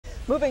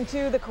Moving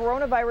to the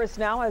coronavirus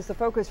now, as the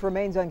focus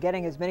remains on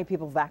getting as many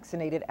people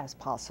vaccinated as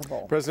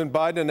possible. President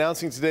Biden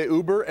announcing today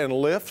Uber and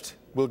Lyft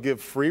will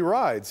give free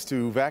rides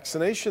to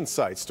vaccination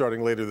sites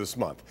starting later this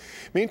month.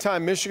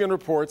 Meantime, Michigan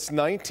reports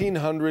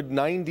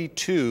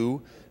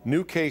 1,992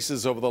 new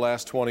cases over the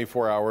last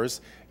 24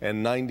 hours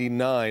and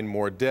 99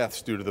 more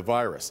deaths due to the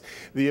virus.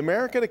 The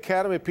American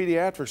Academy of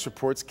Pediatrics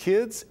reports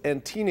kids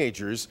and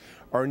teenagers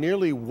are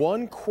nearly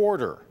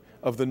 1/4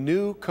 of the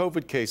new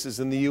COVID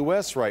cases in the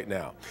U.S. right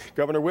now.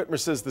 Governor Whitmer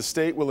says the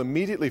state will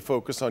immediately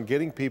focus on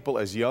getting people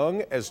as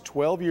young as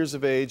 12 years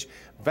of age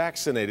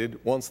vaccinated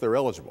once they're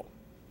eligible.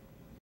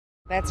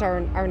 That's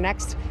our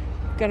next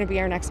going to be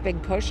our next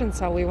big push, and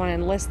so we want to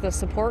enlist the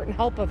support and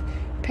help of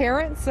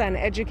parents and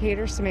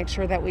educators to make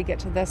sure that we get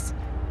to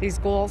these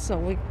goals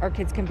so our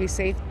kids can be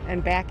safe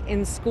and back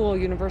in school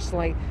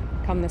universally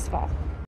come this fall.